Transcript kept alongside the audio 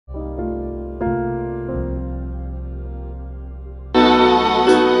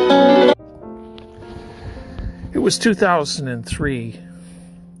was 2003.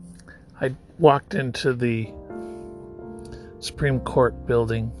 I walked into the Supreme Court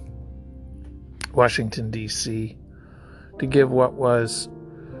building, Washington, D.C., to give what was,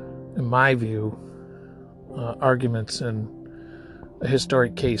 in my view, arguments in a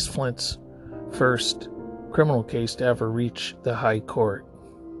historic case, Flint's first criminal case to ever reach the High Court.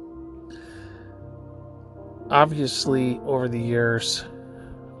 Obviously, over the years,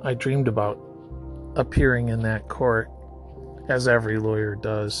 I dreamed about appearing in that court, as every lawyer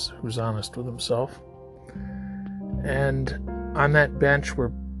does who's honest with himself. And on that bench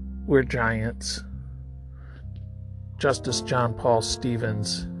were giants. Justice John Paul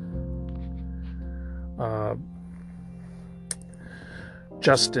Stevens,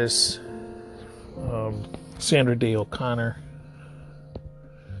 Justice Sandra Day O'Connor,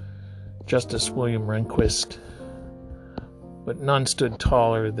 Justice William Rehnquist, but none stood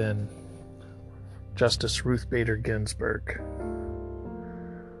taller than Justice Ruth Bader Ginsburg,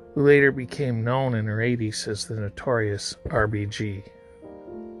 who later became known in her 80s as the notorious RBG.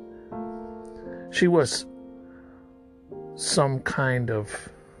 She was some kind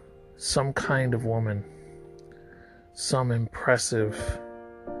of woman, some impressive,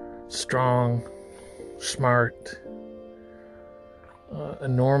 strong, smart,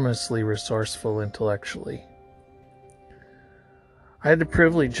 enormously resourceful intellectually. I had the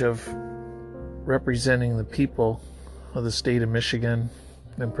privilege of representing the people of the state of Michigan,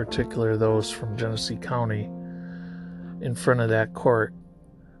 in particular those from Genesee County, in front of that court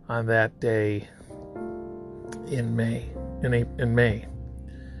on that day in May.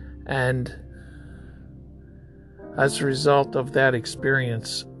 And as a result of that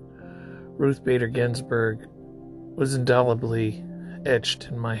experience, Ruth Bader Ginsburg was indelibly etched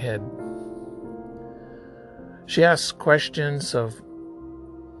in my head. She asked questions of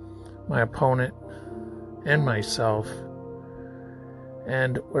my opponent and myself,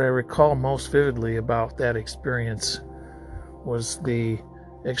 and what I recall most vividly about that experience was the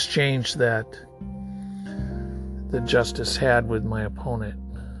exchange that the justice had with my opponent.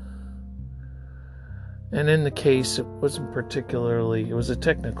 And in the case, it was a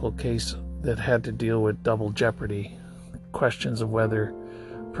technical case that had to deal with double jeopardy, questions of whether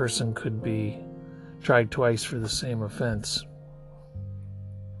a person could be tried twice for the same offense.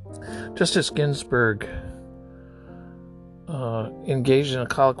 Justice Ginsburg engaged in a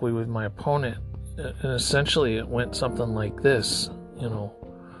colloquy with my opponent, and essentially it went something like this,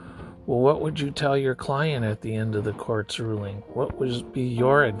 well, what would you tell your client at the end of the court's ruling? What would be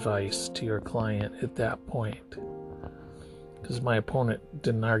your advice to your client at that point? Because my opponent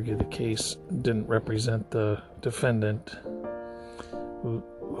didn't argue the case, didn't represent the defendant,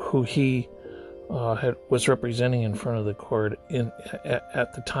 who he was representing in front of the court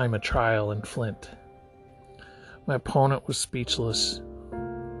at the time of trial in Flint. My opponent was speechless.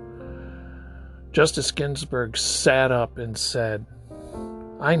 Justice Ginsburg sat up and said,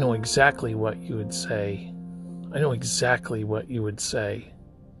 I know exactly what you would say. I know exactly what you would say.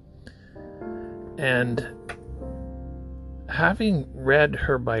 And having read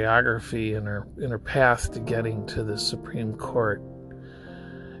her biography and her path to getting to the Supreme Court,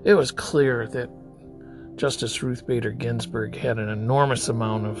 it was clear that Justice Ruth Bader Ginsburg had an enormous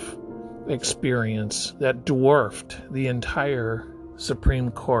amount of experience that dwarfed the entire Supreme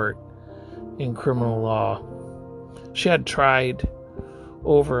Court in criminal law. She had tried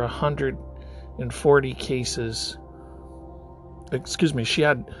over 140 cases. She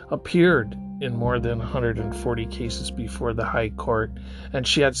had appeared in more than 140 cases before the High Court, and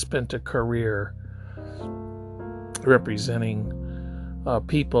she had spent a career representing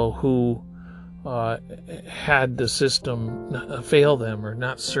people who had the system fail them or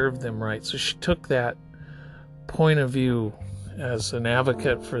not serve them right. So she took that point of view as an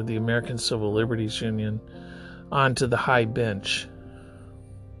advocate for the American Civil Liberties Union onto the high bench.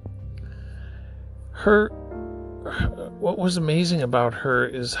 What was amazing about her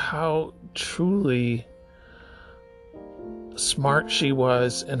is how truly smart she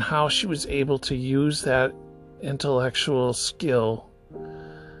was and how she was able to use that intellectual skill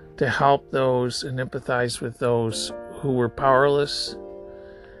to help those and empathize with those who were powerless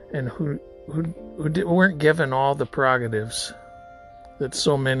and who weren't given all the prerogatives that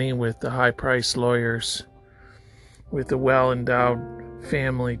so many with the high-priced lawyers, with the well-endowed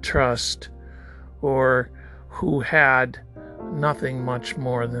family trust, or who had nothing much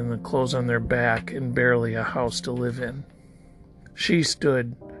more than the clothes on their back and barely a house to live in. She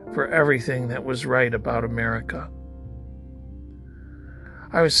stood for everything that was right about America.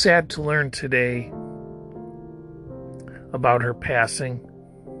 I was sad to learn today about her passing,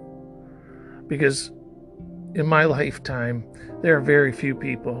 because in my lifetime, there are very few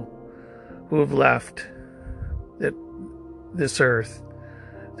people who have left this earth,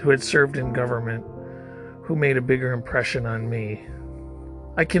 who had served in government, who made a bigger impression on me.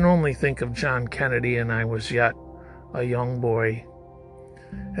 I can only think of John Kennedy, and I was yet a young boy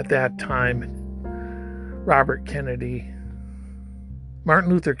at that time. Robert Kennedy, Martin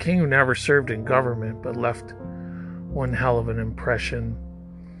Luther King, who never served in government but left one hell of an impression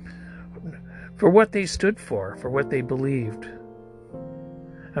for what they stood for what they believed,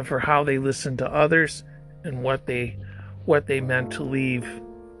 and for how they listened to others, and what they meant to leave,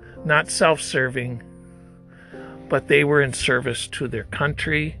 not self-serving, but they were in service to their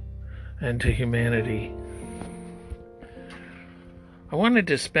country and to humanity. I wanted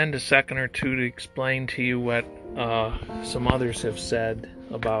to spend a second or two to explain to you what some others have said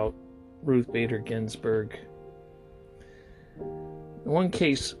about Ruth Bader Ginsburg. In one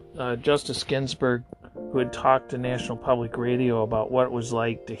case, Justice Ginsburg, who had talked to National Public Radio about what it was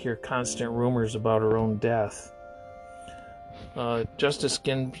like to hear constant rumors about her own death, Justice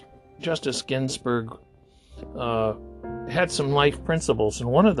Ginsburg had some life principles, and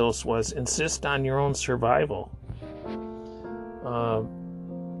one of those was insist on your own survival.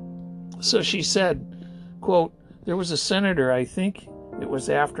 So she said, quote, "There was a senator, I think it was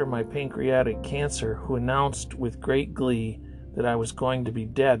after my pancreatic cancer, who announced with great glee that I was going to be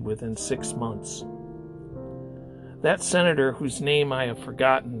dead within 6 months. That senator, whose name I have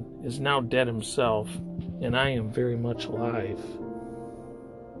forgotten, is now dead himself, and I am very much alive."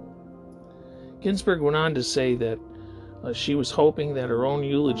 Ginsburg went on to say that she was hoping that her own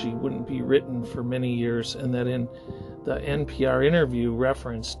eulogy wouldn't be written for many years, and that in the NPR interview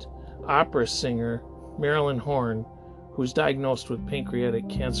referenced opera singer Marilyn Horne, who was diagnosed with pancreatic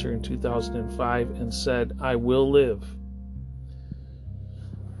cancer in 2005, and said, "I will live."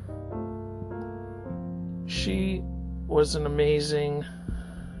 She was an amazing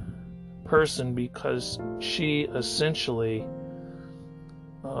person because she essentially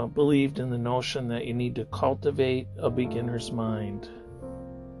believed in the notion that you need to cultivate a beginner's mind.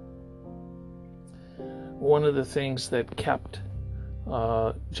 One of the things that kept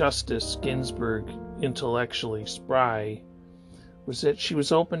Justice Ginsburg intellectually spry was that she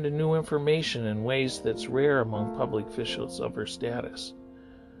was open to new information in ways that's rare among public officials of her status.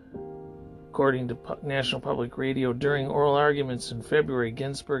 According to National Public Radio, during oral arguments in February,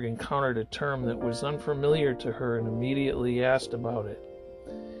 Ginsburg encountered a term that was unfamiliar to her and immediately asked about it.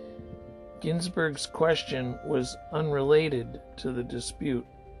 Ginsburg's question was unrelated to the dispute,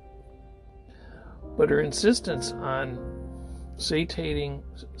 but her insistence on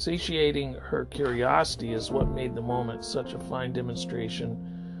satiating her curiosity is what made the moment such a fine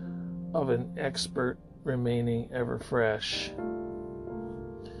demonstration of an expert remaining ever fresh.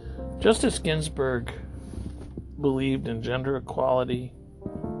 Justice Ginsburg believed in gender equality,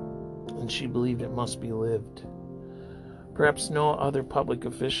 and she believed it must be lived. Perhaps no other public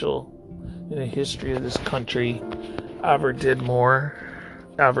official in the history of this country ever did more,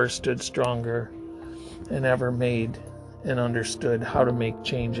 ever stood stronger, and ever made and understood how to make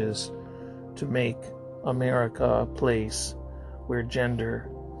changes to make America a place where gender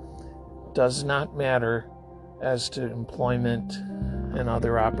does not matter as to employment and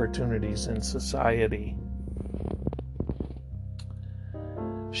other opportunities in society.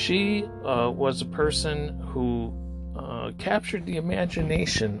 She was a person who captured the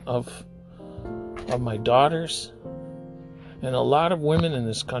imagination of my daughters and a lot of women in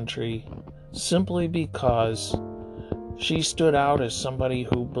this country simply because she stood out as somebody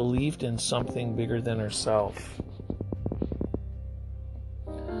who believed in something bigger than herself.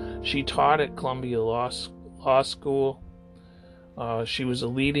 She taught at Columbia Law School. She was a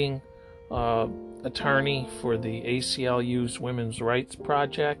leading attorney for the ACLU's Women's Rights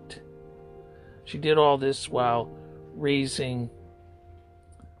Project. She did all this while raising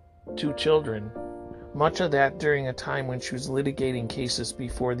 2 children, much of that during a time when she was litigating cases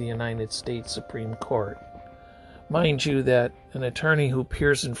before the United States Supreme Court. Mind you that an attorney who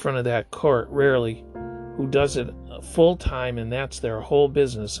appears in front of that court rarely, who does it full time and that's their whole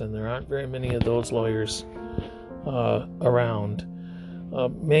business, and there aren't very many of those lawyers around,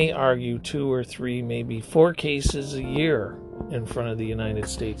 may argue 2 or 3, maybe 4 cases a year in front of the United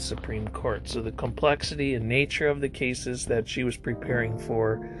States Supreme Court. So the complexity and nature of the cases that she was preparing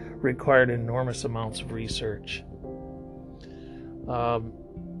for required enormous amounts of research.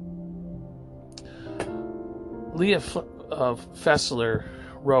 Leah Fessler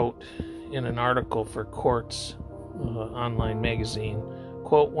wrote in an article for Courts online magazine,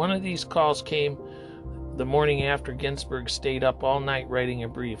 quote, "One of these calls came the morning after Ginsburg stayed up all night writing a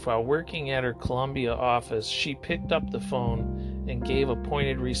brief. While working at her Columbia office, she picked up the phone and gave a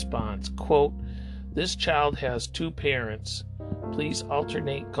pointed response. Quote, "This child has 2 parents. Please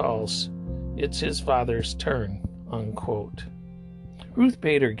alternate calls. It's his father's turn," unquote. Ruth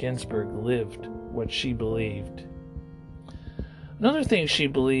Bader Ginsburg lived what she believed. Another thing she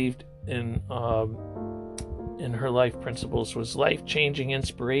believed in her life principles was life-changing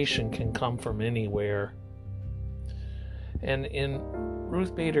inspiration can come from anywhere. And in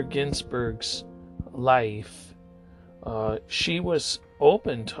Ruth Bader Ginsburg's life, she was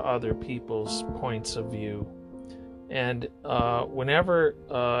open to other people's points of view. And whenever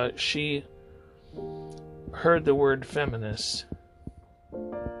she heard the word feminist,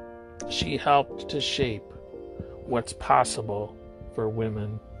 she helped to shape what's possible for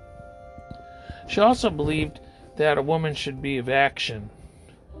women. She also believed that a woman should be of action.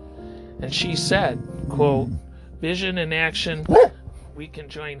 And she said, quote, "Vision and action, we can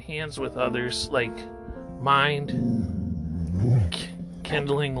join hands with others like mind,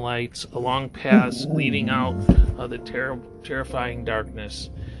 kindling lights along paths leading out of the terrifying darkness.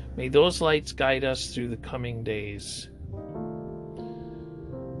 May those lights guide us through the coming days."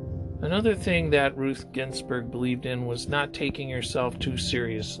 Another thing that Ruth Ginsburg believed in was not taking herself too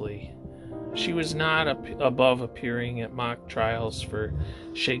seriously. She was not above appearing at mock trials for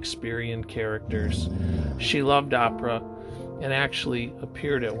Shakespearean characters. She loved opera and actually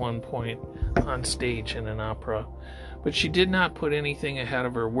appeared at one point on stage in an opera. But she did not put anything ahead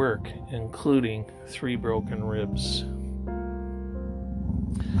of her work, including 3 broken ribs.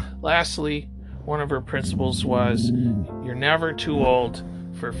 Lastly, one of her principles was, "You're never too old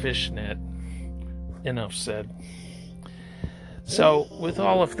for fishnet." Enough said. So, with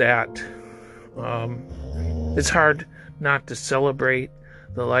all of that, it's hard not to celebrate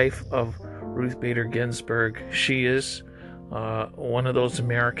the life of Ruth Bader Ginsburg. She is one of those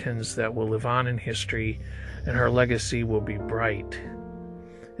Americans that will live on in history, and her legacy will be bright.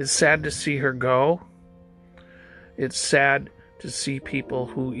 It's sad to see her go. It's sad to see people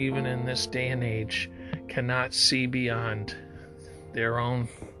who, even in this day and age, cannot see beyond their own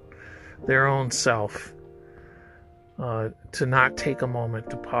self, to not take a moment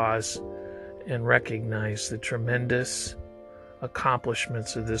to pause and recognize the tremendous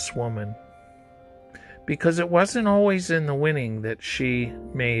accomplishments of this woman. Because it wasn't always in the winning that she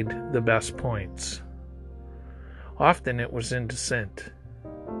made the best points. Often it was in dissent.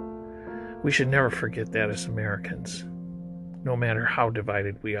 We should never forget that as Americans, no matter how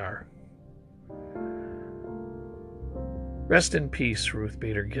divided we are. Rest in peace, Ruth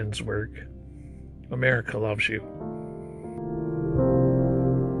Bader Ginsburg. America loves you.